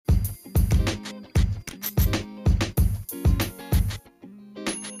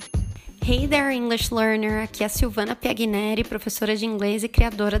Hey there, English learner! Aqui é a Silvana Piagneri, professora de inglês e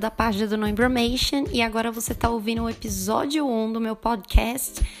criadora da página do No Information, e agora você está ouvindo o episódio 1 do meu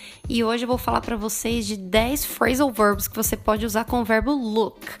podcast, e hoje eu vou falar para vocês de 10 phrasal verbs que você pode usar com o verbo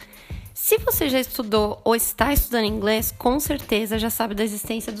look. Se você já estudou ou está estudando inglês, com certeza já sabe da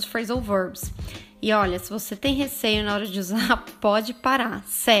existência dos phrasal verbs. E olha, se você tem receio na hora de usar, pode parar,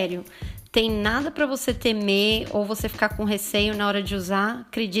 sério. Tem nada para você temer ou você ficar com receio na hora de usar,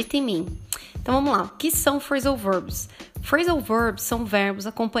 acredita em mim. Então vamos lá, o que são phrasal verbs? Phrasal verbs são verbos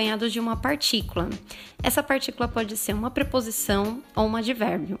acompanhados de uma partícula. Essa partícula pode ser uma preposição ou um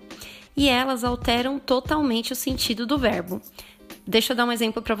advérbio. E elas alteram totalmente o sentido do verbo. Deixa eu dar um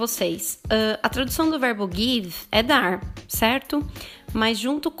exemplo para vocês. A tradução do verbo give é dar, certo? Mas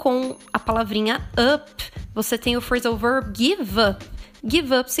junto com a palavrinha up, você tem o phrasal verb give up.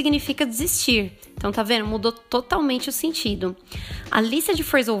 Give up significa desistir. Então, tá vendo? Mudou totalmente o sentido. A lista de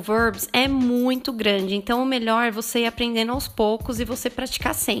phrasal verbs é muito grande, então o melhor é você ir aprendendo aos poucos e você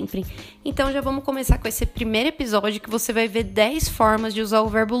praticar sempre. Então, já vamos começar com esse primeiro episódio que você vai ver 10 formas de usar o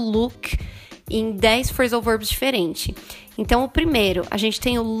verbo look em 10 phrasal verbs diferentes. Então, o primeiro, a gente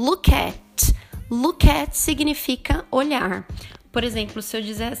tem o look at. Look at significa olhar. Por exemplo, se eu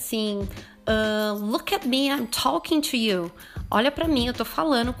dizer assim, look at me, I'm talking to you. Olha pra mim, eu tô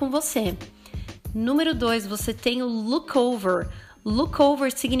falando com você. Número 2, você tem o look over. Look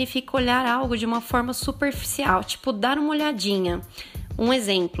over significa olhar algo de uma forma superficial, tipo dar uma olhadinha. Um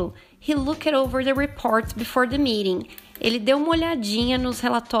exemplo, he looked over the report before the meeting. Ele deu uma olhadinha nos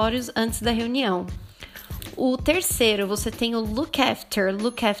relatórios antes da reunião. O terceiro, você tem o look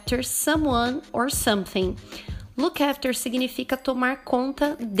after someone or something. Look after significa tomar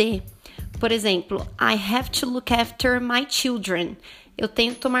conta de. Por exemplo, I have to look after my children. Eu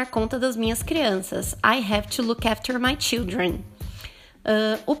tenho que tomar conta das minhas crianças. I have to look after my children.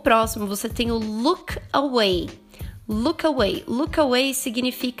 O próximo, você tem o look away. Look away. Look away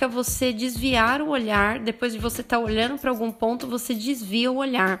significa você desviar o olhar. Depois de você estar olhando para algum ponto, você desvia o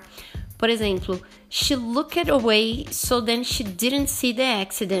olhar. Por exemplo, she looked away so then she didn't see the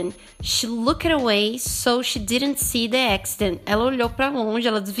accident. She looked away so she didn't see the accident. Ela olhou para longe,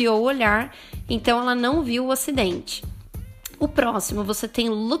 ela desviou o olhar, então ela não viu o acidente. O próximo, você tem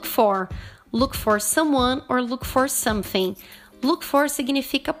look for. Look for someone or look for something. Look for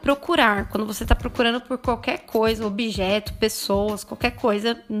significa procurar, quando você está procurando por qualquer coisa, objeto, pessoas, qualquer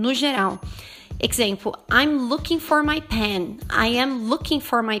coisa no geral. Exemplo, I'm looking for my pen. I am looking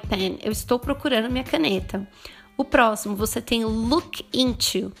for my pen. Eu estou procurando minha caneta. O próximo, você tem look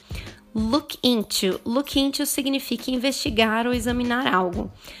into. Look into. Look into significa investigar ou examinar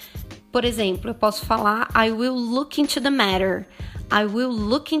algo. Por exemplo, eu posso falar I will look into the matter. I will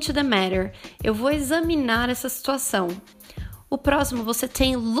look into the matter. Eu vou examinar essa situação. O próximo, você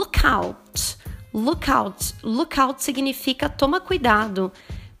tem look out. Look out. Look out significa toma cuidado.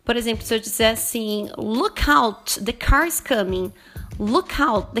 Por exemplo, se eu disser assim, look out, the car is coming. Look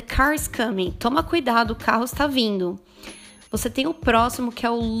out, the car is coming. Toma cuidado, o carro está vindo. Você tem o próximo, que é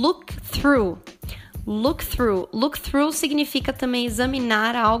o look through. Look through. Look through significa também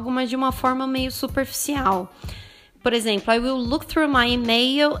examinar algo, mas de uma forma meio superficial. Por exemplo, I will look through my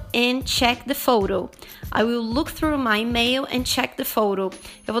email and check the photo. I will look through my email and check the photo.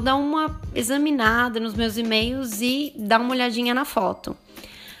 Eu vou dar uma examinada nos meus e-mails e dar uma olhadinha na foto.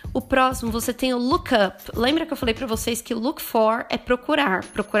 O próximo, você tem o look up. Lembra que eu falei para vocês que look for é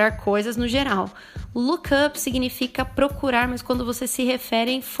procurar coisas no geral. Look up significa procurar, mas quando você se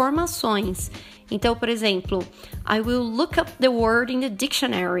refere a informações. Então, por exemplo, I will look up the word in the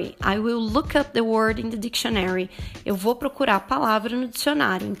dictionary. I will look up the word in the dictionary. Eu vou procurar a palavra no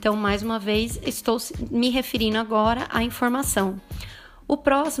dicionário. Então, mais uma vez, estou me referindo agora à informação. O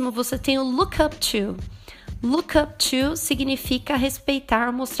próximo, você tem o look up to. Look up to significa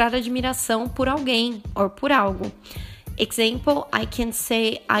respeitar, mostrar admiração por alguém ou por algo. Example, I can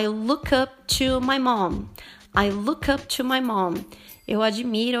say, I look up to my mom. I look up to my mom. Eu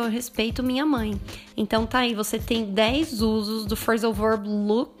admiro, eu respeito minha mãe. Então tá aí, você tem 10 usos do phrasal verb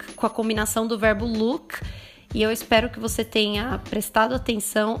look, com a combinação do verbo look. E eu espero que você tenha prestado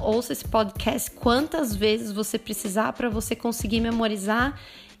atenção, ouça esse podcast quantas vezes você precisar para você conseguir memorizar.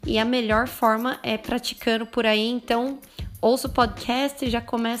 E a melhor forma é praticando por aí, então ouça o podcast e já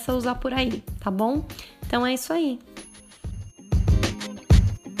começa a usar por aí, tá bom? Então é isso aí.